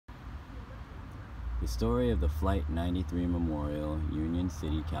The story of the Flight 93 Memorial, Union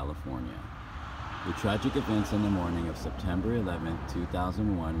City, California. The tragic events on the morning of September 11,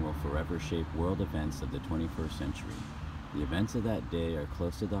 2001 will forever shape world events of the 21st century. The events of that day are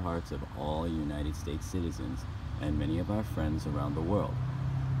close to the hearts of all United States citizens and many of our friends around the world.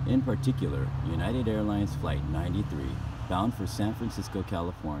 In particular, United Airlines Flight 93, bound for San Francisco,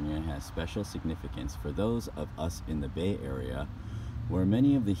 California, has special significance for those of us in the Bay Area, where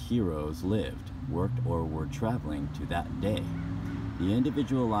many of the heroes lived, worked, or were traveling to that day. The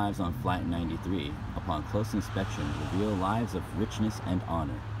individual lives on Flight 93, upon close inspection, reveal lives of richness and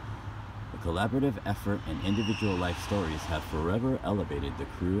honor. The collaborative effort and individual life stories have forever elevated the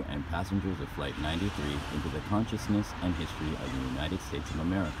crew and passengers of Flight 93 into the consciousness and history of the United States of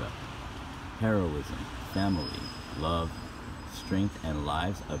America. Heroism, family, love, strength, and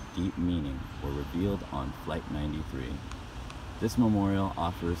lives of deep meaning were revealed on Flight 93. This memorial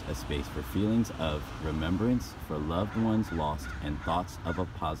offers a space for feelings of remembrance for loved ones lost and thoughts of a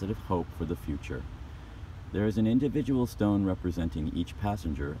positive hope for the future. There is an individual stone representing each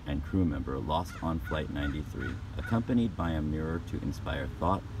passenger and crew member lost on Flight 93, accompanied by a mirror to inspire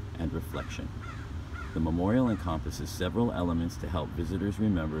thought and reflection. The memorial encompasses several elements to help visitors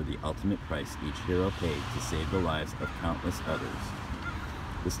remember the ultimate price each hero paid to save the lives of countless others.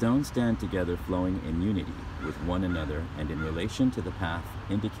 The stones stand together, flowing in unity with one another and in relation to the path,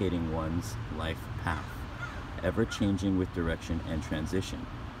 indicating one's life path, ever changing with direction and transition.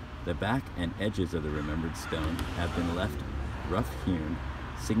 The back and edges of the remembered stone have been left rough-hewn,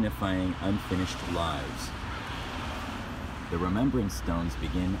 signifying unfinished lives. The remembrance stones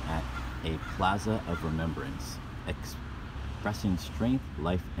begin at a plaza of remembrance, expressing strength,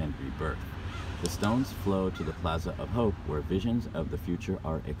 life, and rebirth. The stones flow to the Plaza of Hope, where visions of the future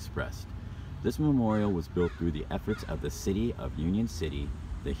are expressed. This memorial was built through the efforts of the City of Union City,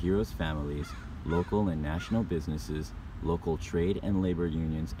 the heroes' families, local and national businesses, local trade and labor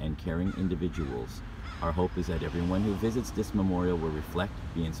unions, and caring individuals. Our hope is that everyone who visits this memorial will reflect,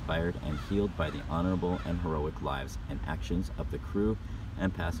 be inspired, and healed by the honorable and heroic lives and actions of the crew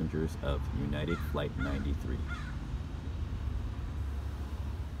and passengers of United Flight 93.